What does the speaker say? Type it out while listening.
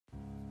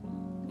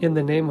In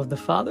the name of the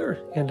Father,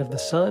 and of the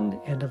Son,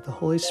 and of the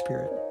Holy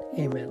Spirit.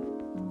 Amen.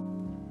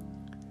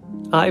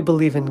 I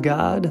believe in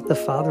God, the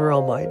Father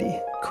Almighty,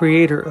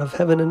 creator of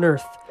heaven and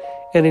earth,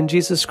 and in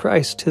Jesus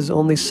Christ, his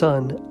only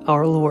Son,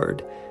 our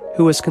Lord,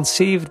 who was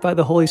conceived by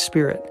the Holy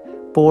Spirit,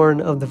 born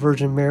of the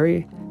Virgin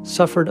Mary,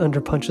 suffered under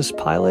Pontius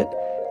Pilate,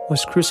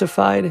 was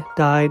crucified,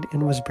 died,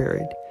 and was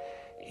buried.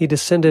 He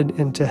descended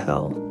into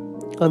hell.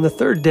 On the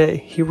third day,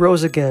 he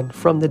rose again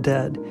from the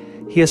dead.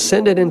 He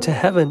ascended into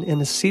heaven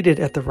and is seated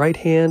at the right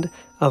hand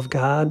of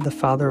God the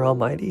Father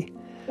Almighty.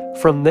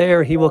 From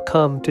there he will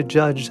come to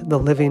judge the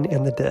living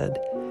and the dead.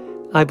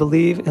 I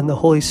believe in the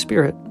Holy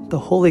Spirit, the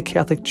Holy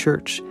Catholic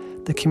Church,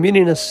 the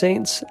communion of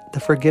saints,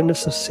 the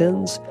forgiveness of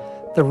sins,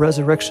 the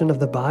resurrection of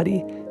the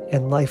body,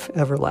 and life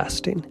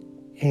everlasting.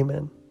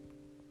 Amen.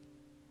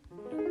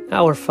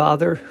 Our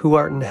Father, who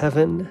art in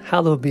heaven,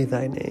 hallowed be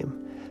thy name.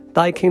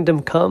 Thy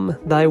kingdom come,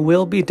 thy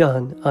will be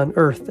done, on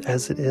earth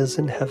as it is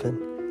in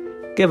heaven.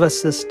 Give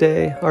us this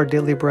day our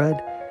daily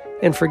bread,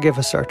 and forgive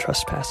us our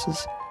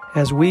trespasses,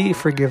 as we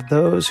forgive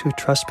those who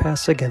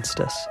trespass against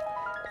us.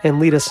 And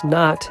lead us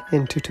not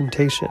into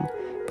temptation,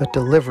 but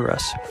deliver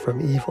us from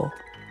evil.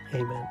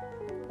 Amen.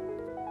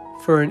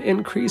 For an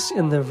increase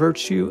in the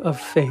virtue of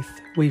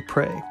faith, we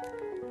pray.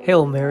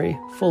 Hail Mary,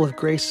 full of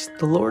grace,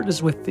 the Lord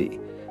is with thee.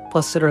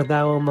 Blessed art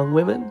thou among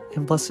women,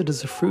 and blessed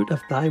is the fruit of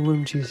thy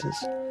womb,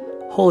 Jesus.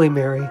 Holy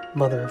Mary,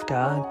 Mother of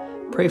God,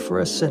 pray for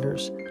us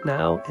sinners,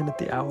 now and at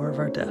the hour of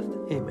our death.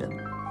 Amen.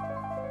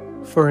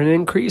 For an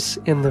increase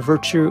in the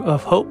virtue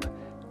of hope,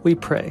 we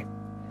pray.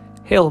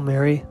 Hail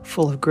Mary,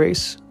 full of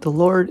grace, the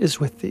Lord is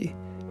with thee.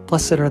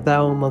 Blessed art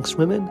thou amongst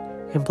women,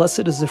 and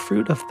blessed is the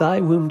fruit of thy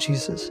womb,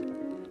 Jesus.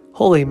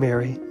 Holy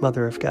Mary,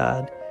 Mother of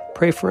God,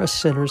 pray for us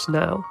sinners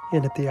now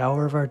and at the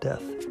hour of our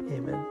death.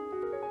 Amen.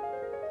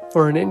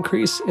 For an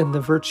increase in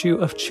the virtue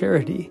of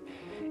charity,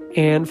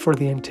 and for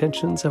the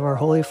intentions of our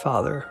Holy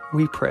Father,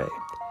 we pray.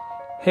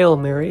 Hail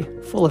Mary,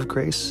 full of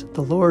grace,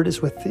 the Lord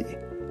is with thee.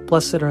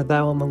 Blessed art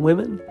thou among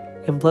women,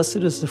 and blessed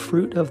is the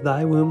fruit of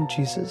thy womb,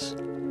 Jesus.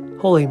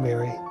 Holy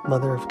Mary,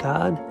 Mother of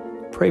God,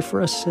 pray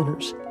for us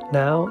sinners,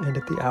 now and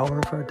at the hour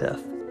of our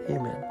death.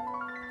 Amen.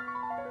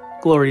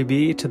 Glory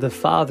be to the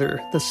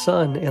Father, the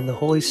Son, and the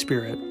Holy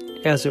Spirit,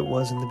 as it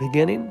was in the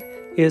beginning,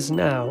 is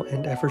now,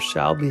 and ever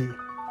shall be,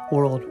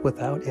 world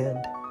without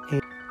end.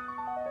 Amen.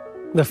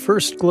 The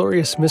first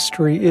glorious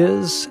mystery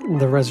is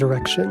the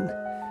resurrection.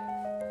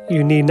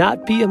 You need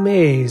not be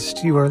amazed.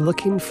 You are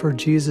looking for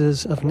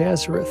Jesus of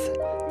Nazareth,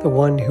 the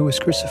one who was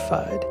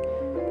crucified.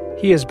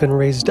 He has been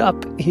raised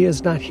up. He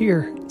is not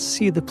here.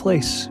 See the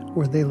place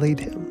where they laid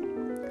him.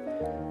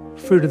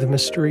 Fruit of the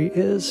mystery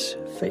is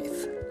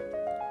faith.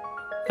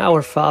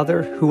 Our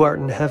Father, who art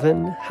in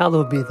heaven,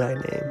 hallowed be thy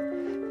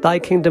name. Thy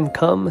kingdom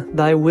come,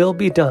 thy will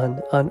be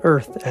done, on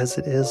earth as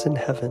it is in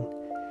heaven.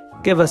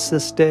 Give us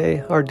this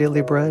day our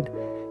daily bread,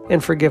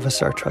 and forgive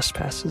us our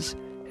trespasses,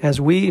 as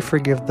we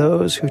forgive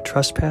those who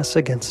trespass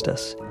against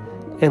us.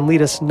 And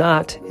lead us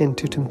not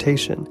into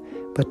temptation,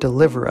 but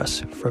deliver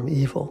us from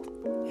evil.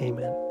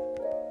 Amen.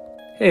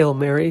 Hail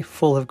Mary,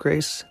 full of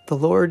grace, the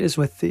Lord is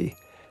with thee.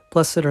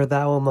 Blessed art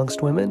thou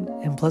amongst women,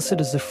 and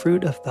blessed is the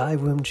fruit of thy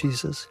womb,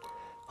 Jesus.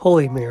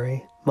 Holy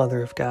Mary,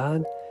 Mother of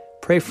God,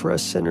 pray for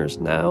us sinners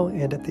now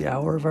and at the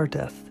hour of our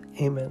death.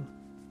 Amen.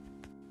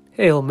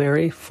 Hail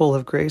Mary, full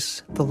of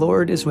grace, the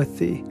Lord is with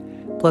thee.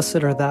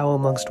 Blessed art thou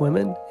amongst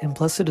women, and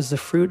blessed is the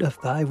fruit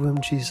of thy womb,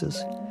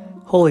 Jesus.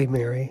 Holy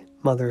Mary,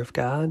 Mother of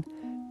God,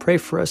 pray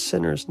for us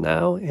sinners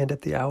now and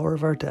at the hour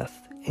of our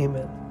death.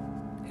 Amen.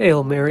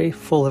 Hail Mary,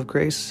 full of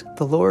grace,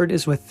 the Lord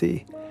is with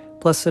thee.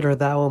 Blessed art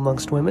thou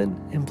amongst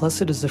women, and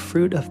blessed is the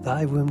fruit of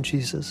thy womb,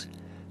 Jesus.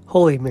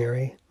 Holy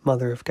Mary,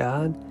 Mother of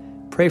God,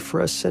 pray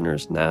for us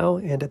sinners now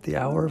and at the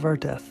hour of our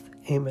death.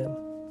 Amen.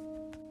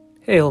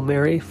 Hail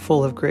Mary,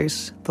 full of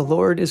grace, the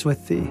Lord is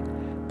with thee.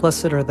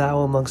 Blessed art thou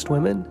amongst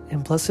women,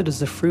 and blessed is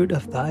the fruit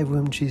of thy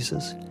womb,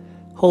 Jesus.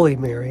 Holy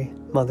Mary,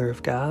 Mother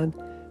of God,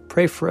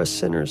 pray for us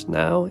sinners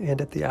now and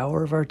at the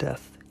hour of our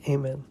death.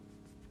 Amen.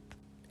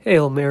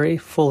 Hail Mary,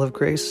 full of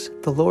grace,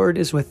 the Lord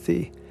is with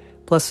thee.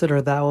 Blessed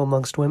art thou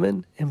amongst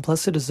women, and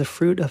blessed is the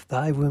fruit of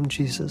thy womb,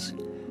 Jesus.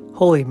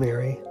 Holy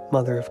Mary,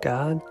 Mother of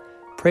God,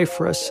 pray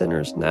for us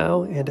sinners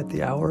now and at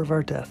the hour of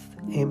our death.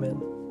 Amen.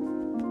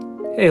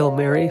 Hail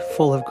Mary,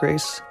 full of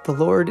grace, the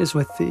Lord is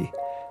with thee.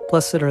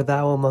 Blessed art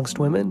thou amongst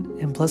women,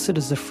 and blessed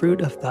is the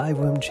fruit of thy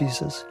womb,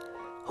 Jesus.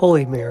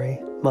 Holy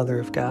Mary, Mother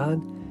of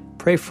God,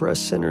 pray for us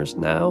sinners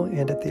now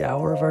and at the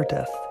hour of our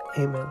death.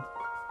 Amen.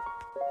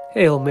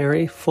 Hail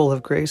Mary, full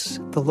of grace,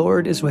 the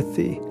Lord is with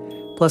thee.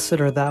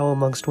 Blessed art thou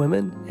amongst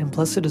women, and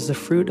blessed is the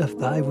fruit of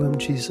thy womb,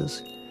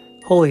 Jesus.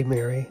 Holy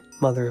Mary,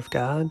 Mother of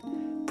God,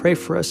 pray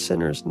for us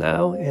sinners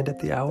now and at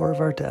the hour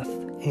of our death.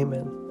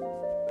 Amen.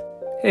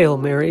 Hail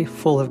Mary,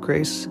 full of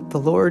grace, the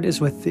Lord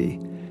is with thee.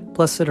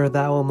 Blessed art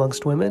thou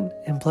amongst women,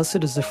 and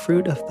blessed is the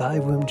fruit of thy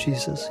womb,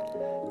 Jesus.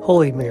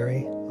 Holy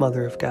Mary,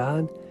 Mother of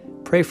God,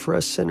 pray for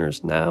us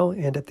sinners now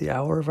and at the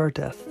hour of our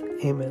death.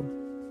 Amen.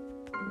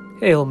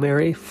 Hail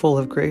Mary, full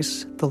of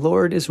grace, the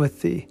Lord is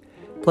with thee.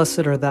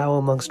 Blessed art thou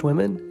amongst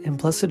women, and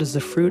blessed is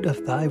the fruit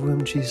of thy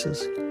womb,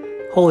 Jesus.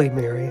 Holy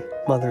Mary,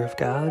 Mother of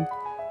God,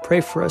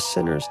 pray for us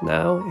sinners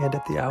now and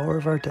at the hour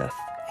of our death.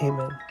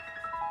 Amen.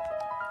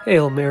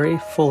 Hail Mary,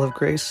 full of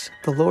grace,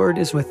 the Lord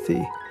is with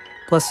thee.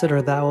 Blessed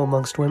art thou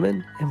amongst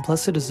women, and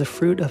blessed is the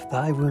fruit of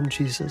thy womb,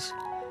 Jesus.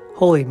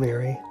 Holy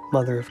Mary,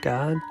 Mother of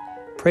God,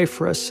 pray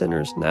for us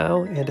sinners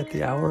now and at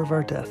the hour of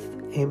our death.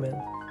 Amen.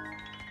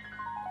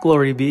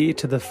 Glory be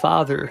to the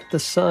Father, the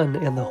Son,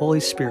 and the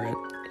Holy Spirit,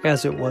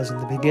 as it was in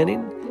the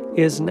beginning,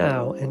 is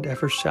now, and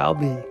ever shall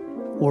be,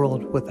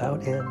 world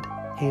without end.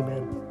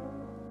 Amen.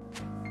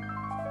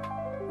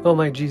 O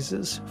my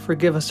Jesus,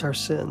 forgive us our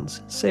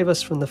sins, save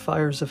us from the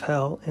fires of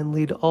hell, and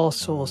lead all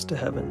souls to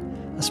heaven,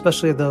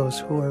 especially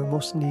those who are in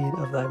most need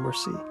of thy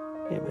mercy.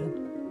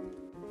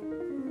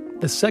 Amen.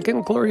 The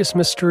second glorious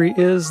mystery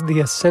is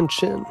the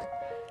Ascension.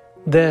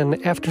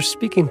 Then, after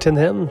speaking to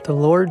them, the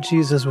Lord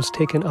Jesus was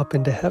taken up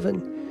into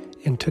heaven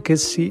and took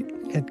his seat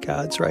at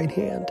God's right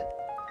hand.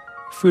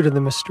 Fruit of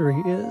the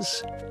mystery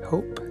is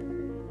hope.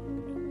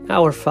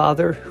 Our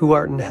Father, who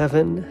art in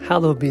heaven,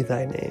 hallowed be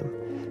thy name.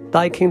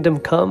 Thy kingdom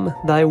come,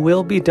 thy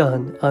will be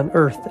done, on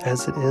earth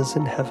as it is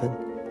in heaven.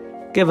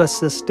 Give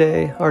us this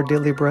day our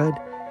daily bread,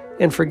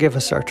 and forgive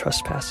us our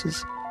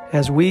trespasses,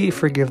 as we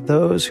forgive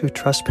those who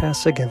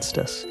trespass against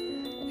us.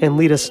 And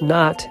lead us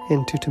not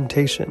into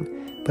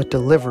temptation, but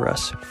deliver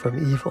us from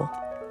evil.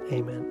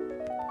 Amen.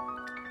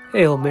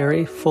 Hail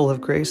Mary, full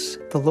of grace,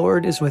 the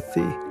Lord is with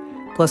thee.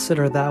 Blessed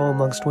art thou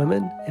amongst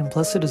women, and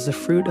blessed is the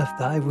fruit of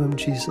thy womb,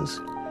 Jesus.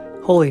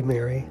 Holy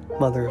Mary,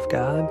 Mother of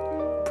God,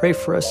 pray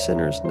for us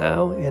sinners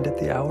now and at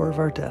the hour of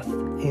our death.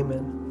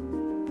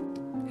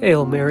 Amen.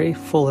 Hail Mary,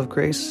 full of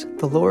grace,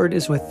 the Lord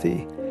is with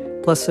thee.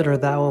 Blessed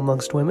art thou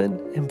amongst women,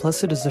 and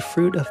blessed is the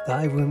fruit of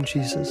thy womb,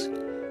 Jesus.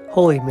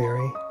 Holy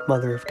Mary,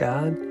 Mother of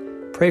God,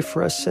 pray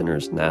for us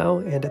sinners now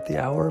and at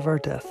the hour of our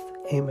death.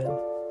 Amen.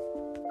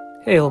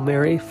 Hail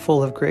Mary,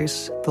 full of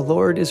grace, the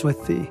Lord is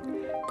with thee.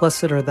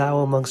 Blessed art thou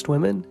amongst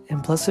women,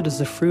 and blessed is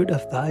the fruit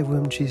of thy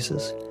womb,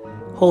 Jesus.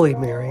 Holy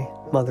Mary,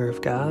 Mother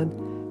of God,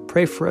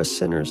 pray for us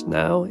sinners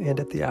now and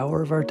at the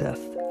hour of our death.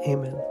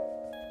 Amen.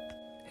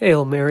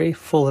 Hail Mary,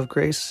 full of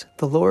grace,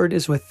 the Lord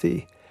is with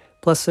thee.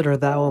 Blessed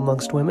art thou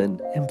amongst women,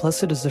 and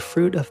blessed is the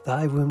fruit of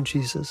thy womb,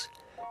 Jesus.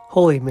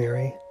 Holy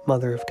Mary,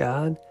 Mother of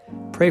God,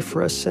 pray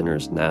for us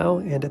sinners now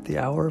and at the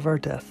hour of our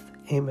death.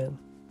 Amen.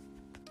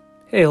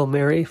 Hail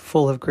Mary,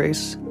 full of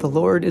grace, the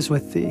Lord is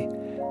with thee.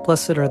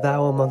 Blessed art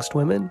thou amongst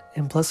women,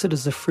 and blessed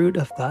is the fruit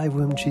of thy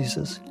womb,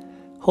 Jesus.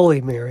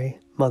 Holy Mary,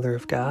 Mother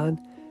of God,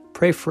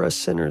 pray for us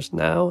sinners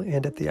now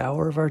and at the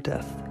hour of our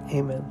death.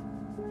 Amen.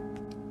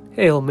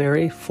 Hail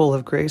Mary, full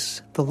of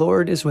grace, the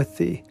Lord is with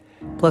thee.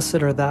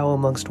 Blessed art thou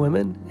amongst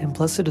women, and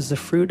blessed is the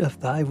fruit of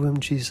thy womb,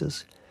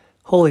 Jesus.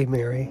 Holy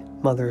Mary,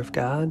 Mother of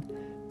God,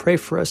 pray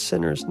for us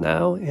sinners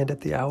now and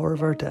at the hour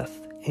of our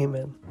death.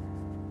 Amen.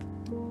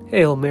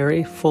 Hail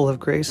Mary, full of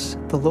grace,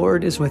 the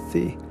Lord is with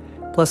thee.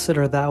 Blessed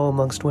art thou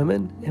amongst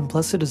women, and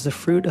blessed is the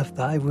fruit of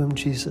thy womb,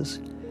 Jesus.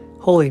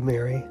 Holy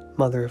Mary,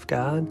 Mother of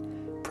God,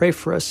 pray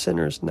for us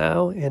sinners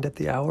now and at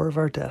the hour of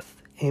our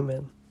death.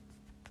 Amen.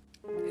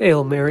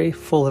 Hail Mary,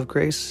 full of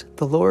grace,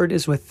 the Lord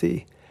is with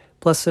thee.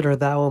 Blessed art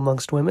thou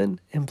amongst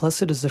women, and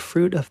blessed is the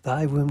fruit of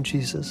thy womb,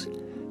 Jesus.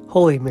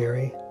 Holy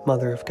Mary,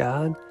 Mother of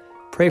God,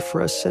 pray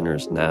for us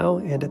sinners now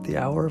and at the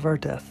hour of our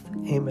death.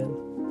 Amen.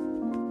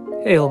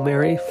 Hail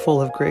Mary,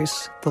 full of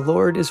grace, the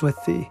Lord is with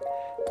thee.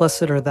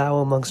 Blessed art thou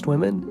amongst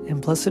women,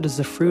 and blessed is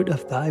the fruit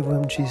of thy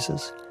womb,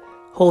 Jesus.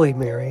 Holy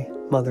Mary,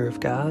 Mother of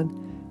God,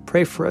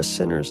 pray for us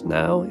sinners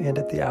now and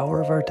at the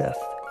hour of our death.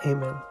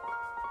 Amen.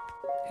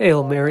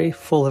 Hail Mary,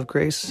 full of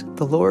grace,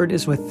 the Lord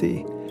is with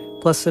thee.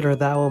 Blessed art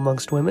thou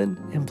amongst women,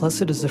 and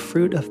blessed is the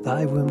fruit of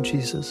thy womb,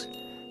 Jesus.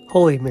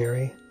 Holy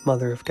Mary,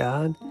 Mother of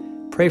God,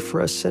 pray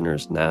for us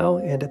sinners now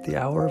and at the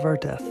hour of our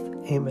death.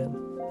 Amen.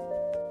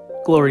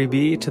 Glory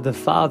be to the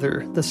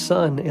Father, the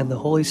Son, and the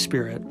Holy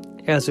Spirit,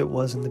 as it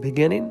was in the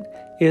beginning,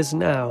 is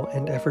now,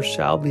 and ever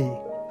shall be,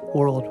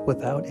 world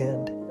without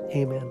end.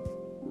 Amen.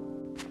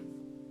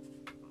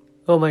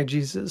 O my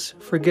Jesus,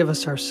 forgive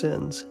us our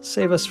sins,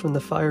 save us from the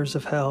fires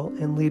of hell,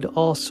 and lead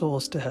all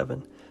souls to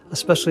heaven,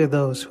 especially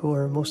those who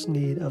are in most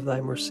need of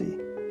thy mercy.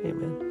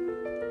 Amen.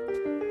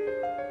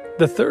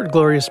 The third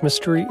glorious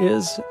mystery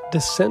is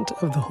descent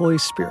of the Holy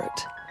Spirit.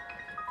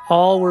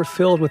 All were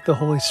filled with the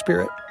Holy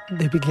Spirit.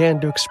 They began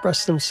to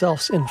express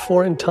themselves in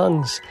foreign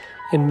tongues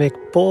and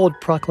make bold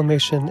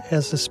proclamation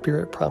as the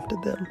Spirit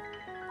prompted them.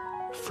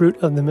 Fruit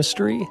of the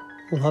mystery,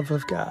 love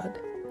of God.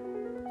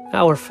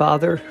 Our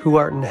Father, who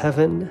art in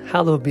heaven,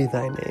 hallowed be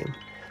thy name.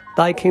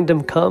 Thy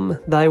kingdom come,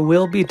 thy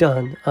will be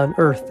done, on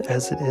earth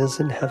as it is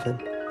in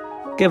heaven.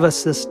 Give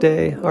us this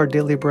day our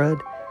daily bread,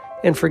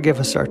 and forgive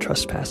us our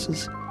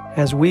trespasses,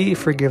 as we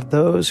forgive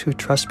those who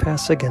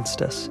trespass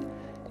against us.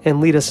 And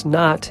lead us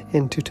not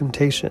into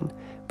temptation,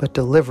 but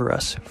deliver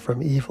us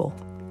from evil.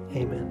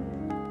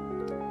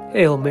 Amen.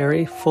 Hail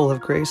Mary, full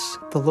of grace,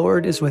 the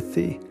Lord is with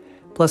thee.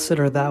 Blessed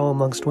art thou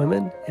amongst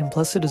women, and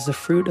blessed is the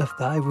fruit of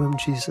thy womb,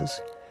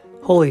 Jesus.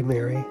 Holy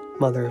Mary,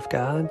 Mother of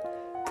God,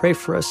 pray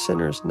for us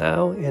sinners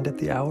now and at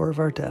the hour of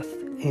our death.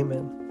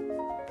 Amen.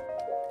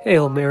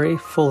 Hail Mary,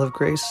 full of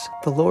grace,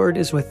 the Lord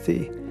is with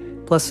thee.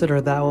 Blessed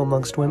art thou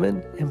amongst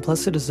women, and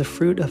blessed is the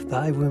fruit of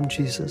thy womb,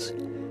 Jesus.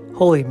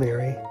 Holy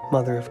Mary,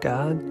 Mother of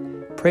God,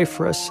 pray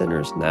for us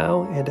sinners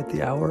now and at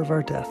the hour of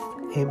our death.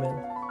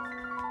 Amen.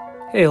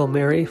 Hail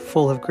Mary,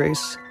 full of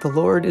grace, the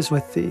Lord is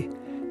with thee.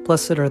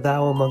 Blessed art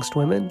thou amongst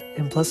women,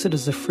 and blessed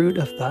is the fruit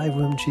of thy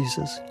womb,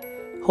 Jesus.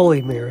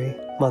 Holy Mary,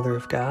 Mother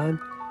of God,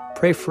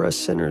 pray for us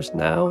sinners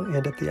now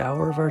and at the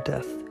hour of our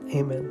death.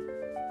 Amen.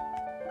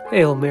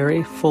 Hail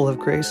Mary, full of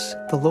grace,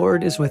 the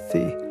Lord is with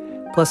thee.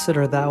 Blessed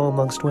art thou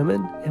amongst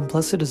women, and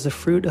blessed is the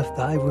fruit of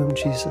thy womb,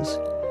 Jesus.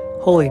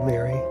 Holy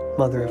Mary,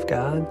 Mother of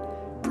God,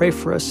 pray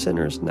for us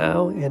sinners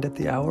now and at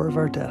the hour of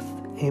our death.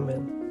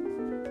 Amen.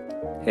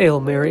 Hail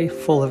Mary,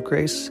 full of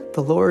grace,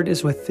 the Lord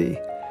is with thee.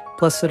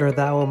 Blessed art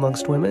thou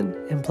amongst women,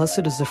 and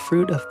blessed is the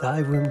fruit of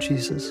thy womb,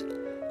 Jesus.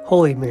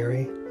 Holy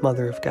Mary,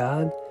 Mother of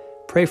God,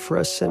 pray for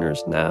us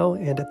sinners now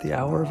and at the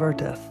hour of our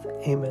death.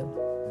 Amen.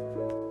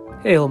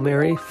 Hail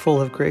Mary, full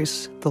of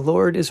grace, the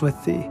Lord is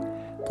with thee.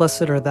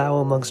 Blessed art thou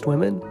amongst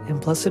women, and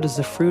blessed is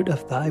the fruit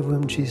of thy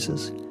womb,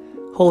 Jesus.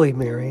 Holy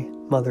Mary,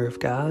 Mother of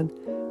God,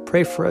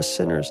 pray for us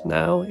sinners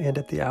now and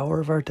at the hour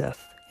of our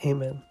death.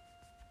 Amen.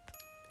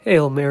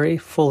 Hail Mary,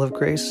 full of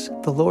grace,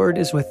 the Lord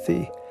is with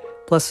thee.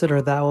 Blessed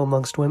art thou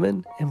amongst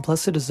women, and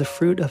blessed is the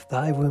fruit of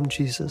thy womb,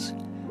 Jesus.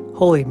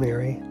 Holy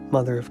Mary,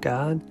 Mother of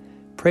God,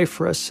 pray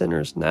for us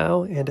sinners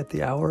now and at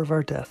the hour of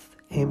our death.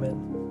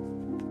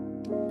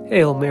 Amen.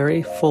 Hail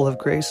Mary, full of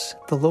grace,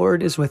 the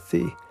Lord is with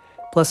thee.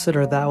 Blessed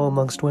art thou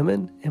amongst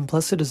women, and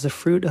blessed is the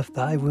fruit of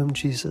thy womb,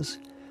 Jesus.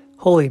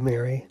 Holy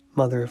Mary,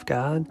 Mother of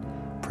God,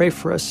 pray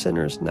for us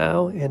sinners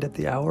now and at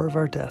the hour of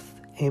our death.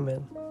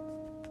 Amen.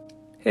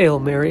 Hail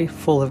Mary,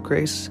 full of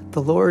grace,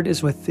 the Lord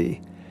is with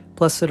thee.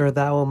 Blessed art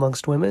thou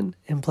amongst women,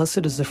 and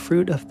blessed is the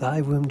fruit of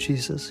thy womb,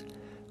 Jesus.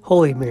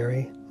 Holy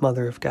Mary,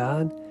 Mother of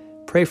God,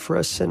 pray for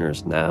us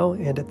sinners now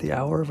and at the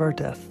hour of our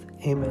death.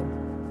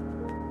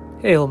 Amen.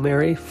 Hail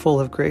Mary, full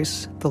of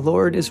grace, the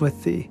Lord is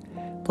with thee.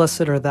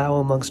 Blessed art thou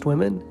amongst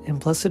women, and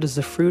blessed is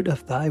the fruit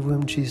of thy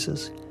womb,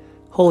 Jesus.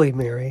 Holy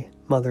Mary,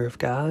 Mother of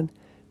God,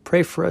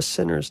 pray for us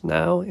sinners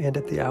now and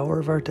at the hour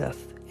of our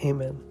death.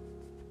 Amen.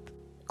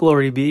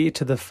 Glory be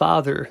to the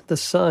Father, the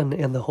Son,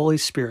 and the Holy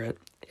Spirit,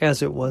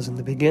 as it was in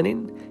the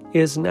beginning,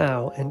 is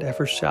now, and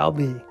ever shall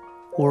be,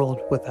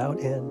 world without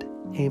end.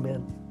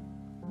 Amen.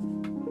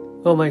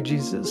 O my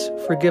Jesus,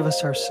 forgive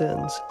us our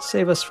sins,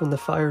 save us from the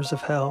fires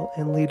of hell,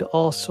 and lead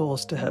all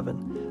souls to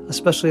heaven,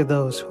 especially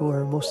those who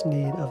are in most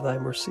need of thy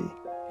mercy.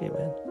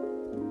 Amen.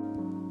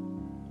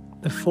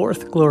 The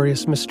fourth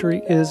glorious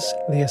mystery is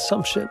the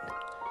Assumption.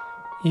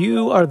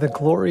 You are the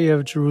glory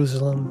of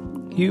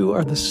Jerusalem. You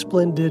are the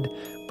splendid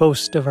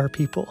boast of our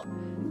people.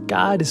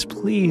 God is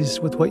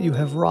pleased with what you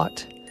have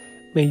wrought.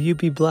 May you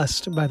be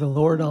blessed by the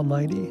Lord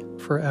Almighty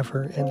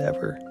forever and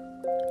ever.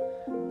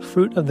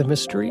 Fruit of the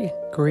mystery,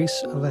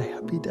 grace of a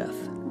happy death.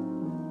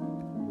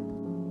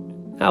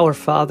 Our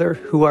Father,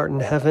 who art in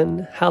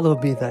heaven,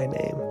 hallowed be thy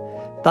name.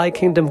 Thy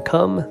kingdom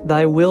come,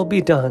 thy will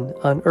be done,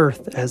 on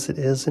earth as it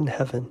is in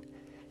heaven.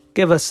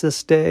 Give us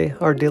this day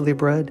our daily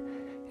bread,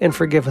 and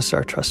forgive us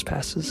our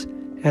trespasses,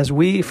 as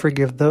we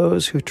forgive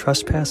those who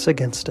trespass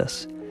against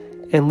us.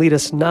 And lead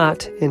us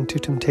not into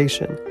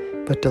temptation,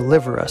 but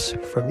deliver us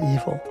from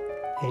evil.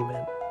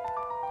 Amen.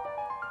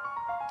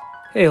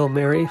 Hail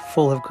Mary,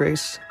 full of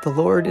grace, the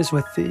Lord is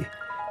with thee.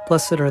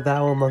 Blessed art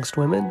thou amongst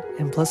women,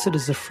 and blessed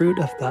is the fruit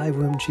of thy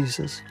womb,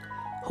 Jesus.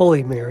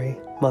 Holy Mary,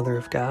 Mother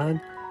of God,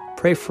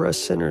 pray for us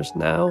sinners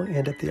now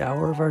and at the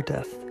hour of our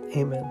death.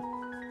 Amen.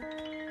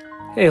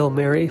 Hail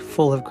Mary,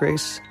 full of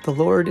grace, the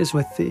Lord is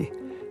with thee.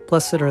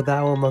 Blessed art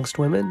thou amongst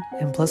women,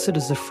 and blessed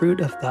is the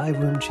fruit of thy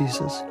womb,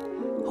 Jesus.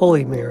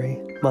 Holy Mary,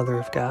 Mother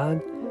of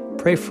God,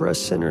 pray for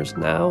us sinners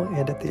now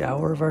and at the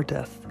hour of our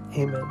death.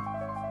 Amen.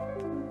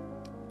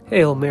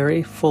 Hail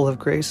Mary, full of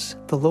grace,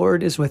 the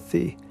Lord is with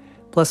thee.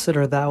 Blessed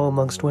art thou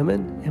amongst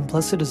women, and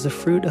blessed is the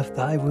fruit of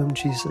thy womb,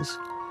 Jesus.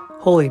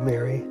 Holy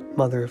Mary,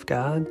 Mother of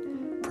God,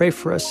 pray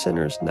for us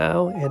sinners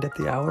now and at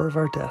the hour of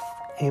our death.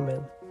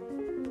 Amen.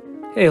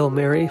 Hail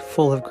Mary,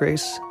 full of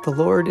grace, the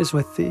Lord is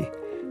with thee.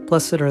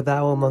 Blessed art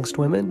thou amongst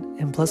women,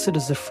 and blessed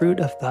is the fruit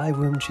of thy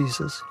womb,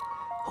 Jesus.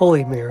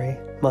 Holy Mary,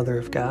 Mother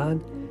of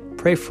God,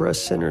 pray for us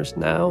sinners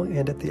now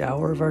and at the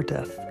hour of our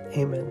death.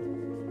 Amen.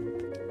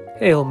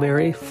 Hail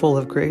Mary, full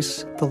of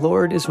grace, the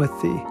Lord is with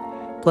thee.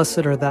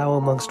 Blessed art thou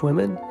amongst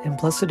women, and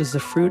blessed is the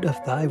fruit of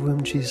thy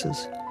womb,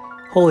 Jesus.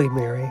 Holy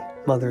Mary,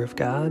 Mother of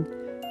God,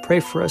 pray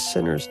for us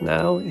sinners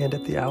now and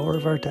at the hour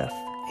of our death.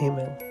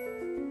 Amen.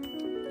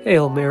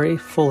 Hail Mary,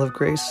 full of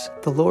grace,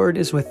 the Lord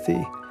is with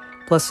thee.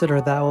 Blessed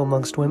art thou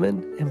amongst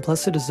women, and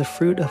blessed is the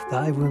fruit of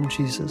thy womb,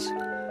 Jesus.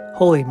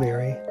 Holy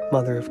Mary,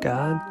 Mother of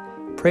God,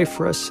 pray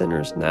for us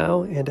sinners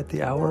now and at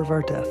the hour of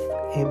our death.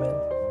 Amen.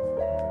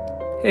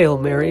 Hail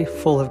Mary,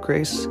 full of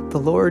grace, the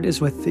Lord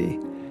is with thee.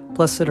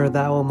 Blessed art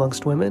thou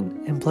amongst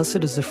women, and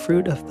blessed is the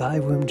fruit of thy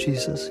womb,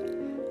 Jesus.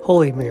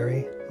 Holy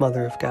Mary,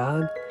 Mother of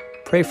God,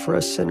 pray for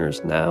us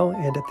sinners now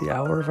and at the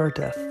hour of our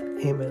death.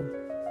 Amen.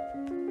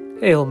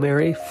 Hail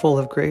Mary, full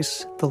of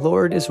grace, the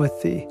Lord is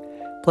with thee.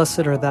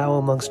 Blessed art thou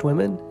amongst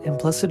women, and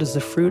blessed is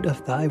the fruit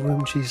of thy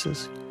womb,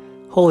 Jesus.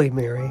 Holy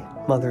Mary,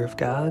 Mother of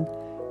God,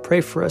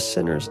 pray for us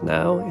sinners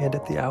now and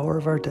at the hour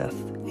of our death.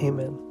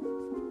 Amen.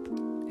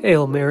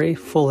 Hail Mary,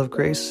 full of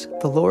grace,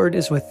 the Lord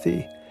is with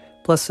thee.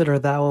 Blessed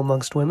art thou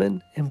amongst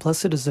women, and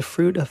blessed is the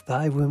fruit of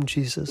thy womb,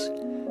 Jesus.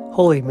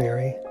 Holy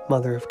Mary,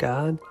 Mother of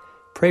God,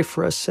 pray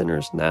for us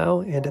sinners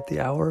now and at the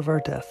hour of our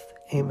death.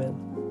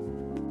 Amen.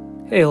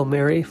 Hail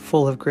Mary,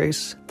 full of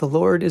grace, the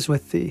Lord is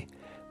with thee.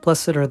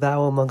 Blessed art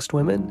thou amongst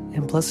women,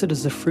 and blessed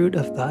is the fruit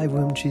of thy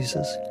womb,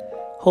 Jesus.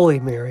 Holy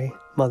Mary,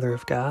 Mother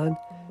of God,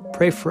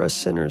 pray for us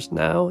sinners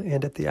now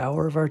and at the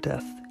hour of our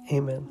death.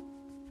 Amen.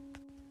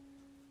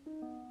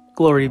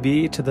 Glory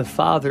be to the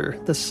Father,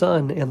 the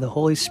Son, and the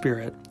Holy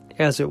Spirit,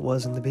 as it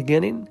was in the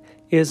beginning,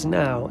 is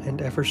now,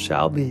 and ever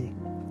shall be,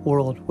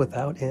 world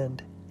without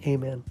end.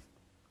 Amen.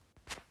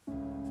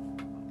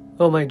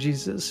 O my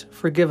Jesus,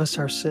 forgive us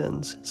our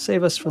sins,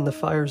 save us from the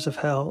fires of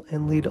hell,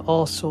 and lead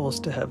all souls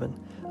to heaven,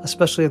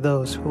 especially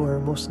those who are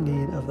in most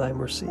need of thy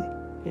mercy.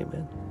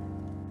 Amen.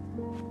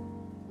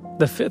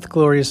 The fifth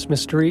glorious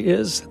mystery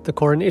is the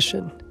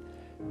coronation.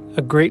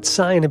 A great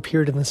sign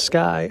appeared in the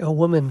sky, a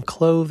woman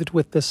clothed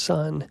with the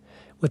sun,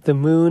 with the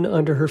moon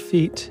under her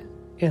feet,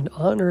 and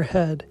on her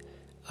head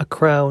a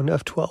crown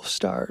of 12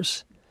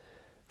 stars.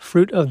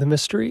 Fruit of the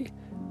mystery,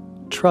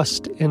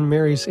 trust in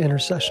Mary's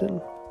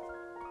intercession.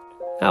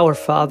 Our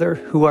Father,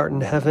 who art in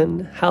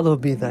heaven,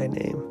 hallowed be thy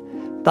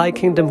name. Thy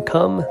kingdom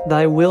come,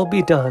 thy will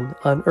be done,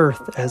 on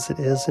earth as it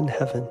is in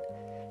heaven.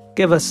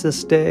 Give us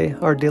this day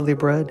our daily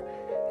bread,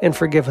 and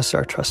forgive us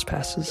our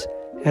trespasses,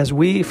 as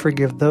we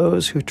forgive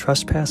those who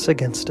trespass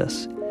against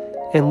us.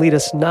 And lead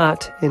us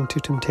not into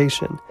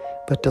temptation,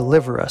 but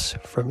deliver us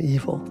from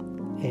evil.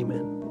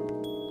 Amen.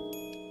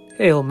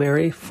 Hail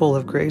Mary, full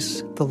of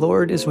grace, the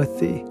Lord is with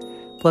thee.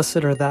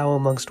 Blessed art thou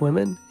amongst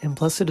women, and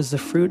blessed is the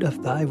fruit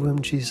of thy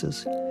womb,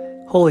 Jesus.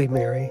 Holy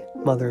Mary,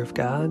 Mother of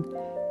God,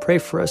 pray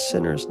for us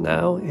sinners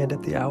now and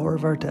at the hour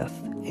of our death.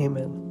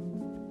 Amen.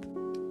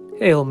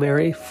 Hail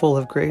Mary, full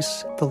of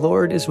grace, the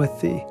Lord is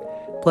with thee.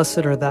 Blessed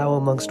art thou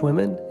amongst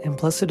women, and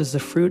blessed is the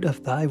fruit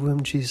of thy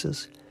womb,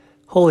 Jesus.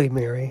 Holy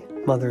Mary,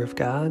 Mother of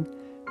God,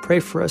 pray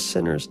for us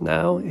sinners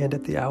now and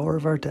at the hour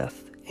of our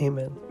death.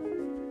 Amen.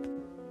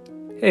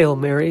 Hail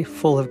Mary,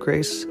 full of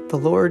grace, the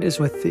Lord is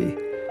with thee.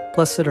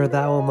 Blessed art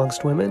thou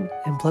amongst women,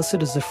 and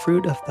blessed is the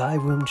fruit of thy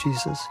womb,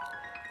 Jesus.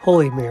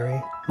 Holy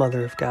Mary,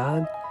 Mother of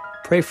God,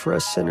 pray for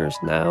us sinners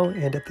now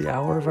and at the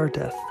hour of our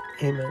death.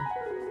 Amen.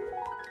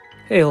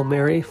 Hail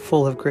Mary,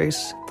 full of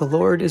grace, the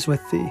Lord is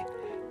with thee.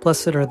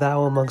 Blessed art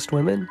thou amongst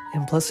women,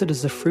 and blessed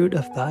is the fruit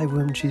of thy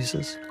womb,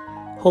 Jesus.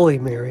 Holy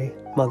Mary,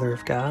 Mother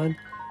of God,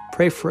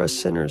 pray for us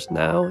sinners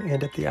now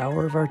and at the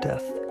hour of our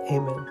death.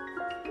 Amen.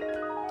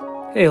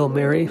 Hail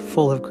Mary,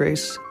 full of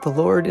grace, the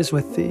Lord is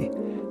with thee.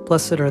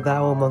 Blessed art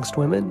thou amongst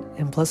women,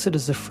 and blessed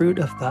is the fruit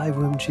of thy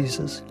womb,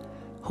 Jesus.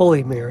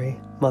 Holy Mary,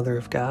 Mother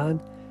of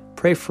God,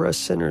 pray for us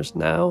sinners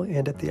now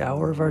and at the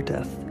hour of our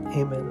death.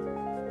 Amen.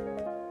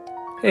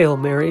 Hail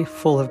Mary,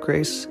 full of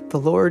grace, the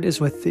Lord is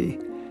with thee.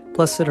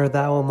 Blessed art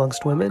thou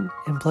amongst women,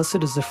 and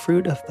blessed is the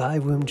fruit of thy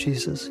womb,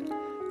 Jesus.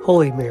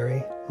 Holy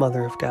Mary,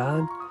 Mother of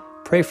God,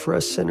 pray for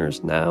us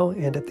sinners now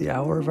and at the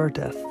hour of our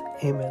death.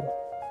 Amen.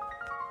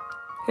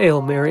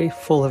 Hail Mary,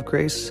 full of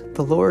grace,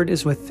 the Lord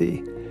is with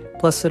thee.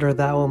 Blessed art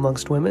thou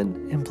amongst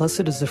women, and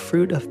blessed is the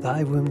fruit of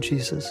thy womb,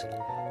 Jesus.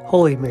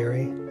 Holy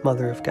Mary,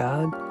 Mother of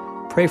God,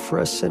 pray for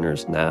us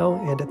sinners now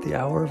and at the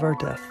hour of our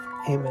death.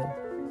 Amen.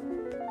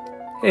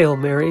 Hail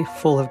Mary,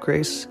 full of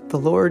grace, the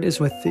Lord is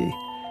with thee.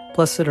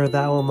 Blessed art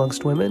thou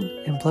amongst women,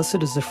 and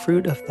blessed is the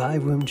fruit of thy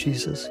womb,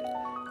 Jesus.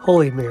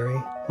 Holy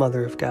Mary,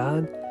 Mother of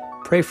God,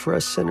 pray for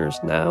us sinners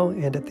now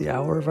and at the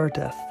hour of our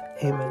death.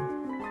 Amen.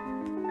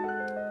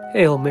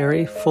 Hail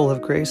Mary, full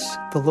of grace,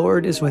 the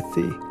Lord is with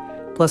thee.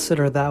 Blessed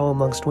art thou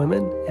amongst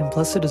women, and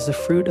blessed is the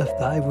fruit of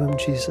thy womb,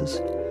 Jesus.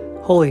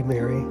 Holy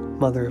Mary,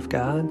 Mother of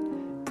God,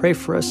 pray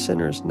for us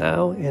sinners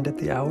now and at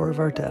the hour of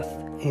our death.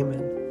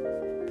 Amen.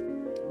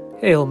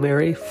 Hail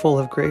Mary, full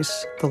of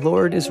grace, the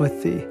Lord is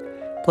with thee.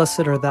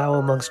 Blessed art thou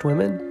amongst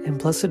women, and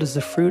blessed is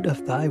the fruit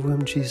of thy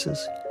womb,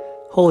 Jesus.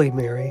 Holy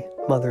Mary,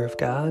 Mother of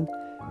God,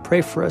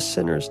 pray for us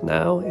sinners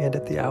now and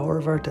at the hour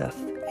of our death.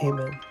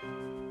 Amen.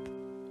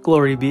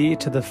 Glory be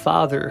to the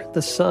Father,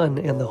 the Son,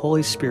 and the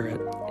Holy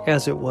Spirit,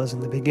 as it was in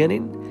the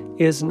beginning,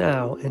 is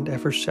now, and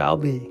ever shall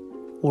be,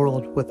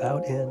 world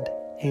without end.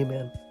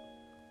 Amen.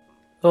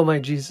 O my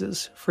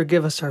Jesus,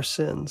 forgive us our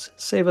sins,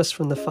 save us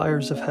from the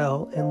fires of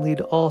hell, and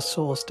lead all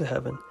souls to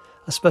heaven,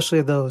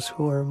 especially those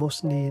who are in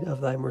most need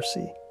of thy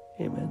mercy.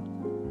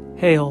 Amen.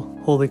 Hail,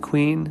 Holy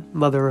Queen,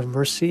 Mother of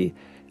Mercy,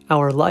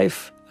 our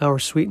life, our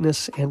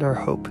sweetness, and our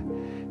hope.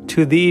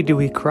 To thee do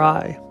we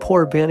cry,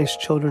 poor banished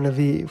children of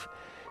Eve.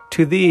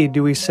 To thee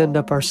do we send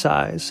up our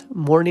sighs,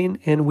 mourning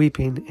and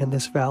weeping in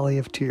this valley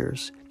of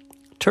tears.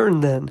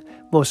 Turn then,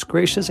 most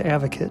gracious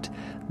Advocate,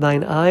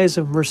 thine eyes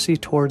of mercy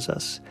towards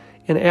us,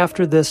 and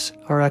after this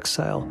our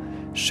exile,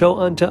 show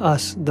unto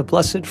us the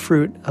blessed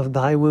fruit of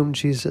thy womb,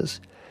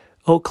 Jesus.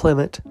 O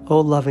clement, O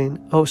loving,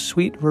 O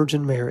sweet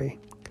Virgin Mary,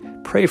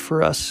 pray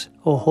for us,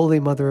 O Holy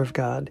Mother of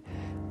God,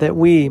 that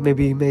we may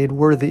be made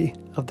worthy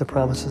of the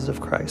promises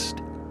of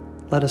Christ.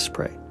 Let us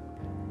pray.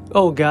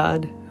 O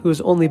God,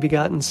 whose only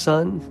begotten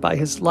Son, by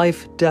his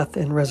life, death,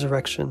 and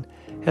resurrection,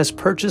 has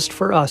purchased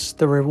for us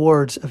the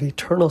rewards of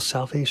eternal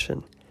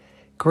salvation,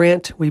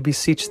 grant, we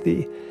beseech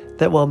thee,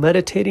 that while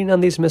meditating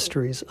on these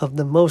mysteries of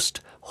the most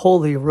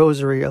holy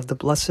Rosary of the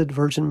Blessed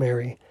Virgin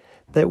Mary,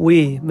 that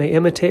we may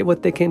imitate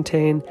what they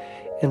contain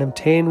and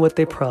obtain what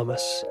they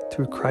promise,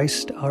 through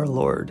Christ our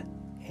Lord.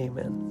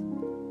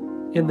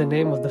 Amen. In the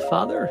name of the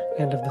Father,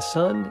 and of the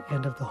Son,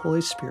 and of the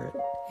Holy Spirit.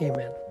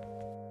 Amen.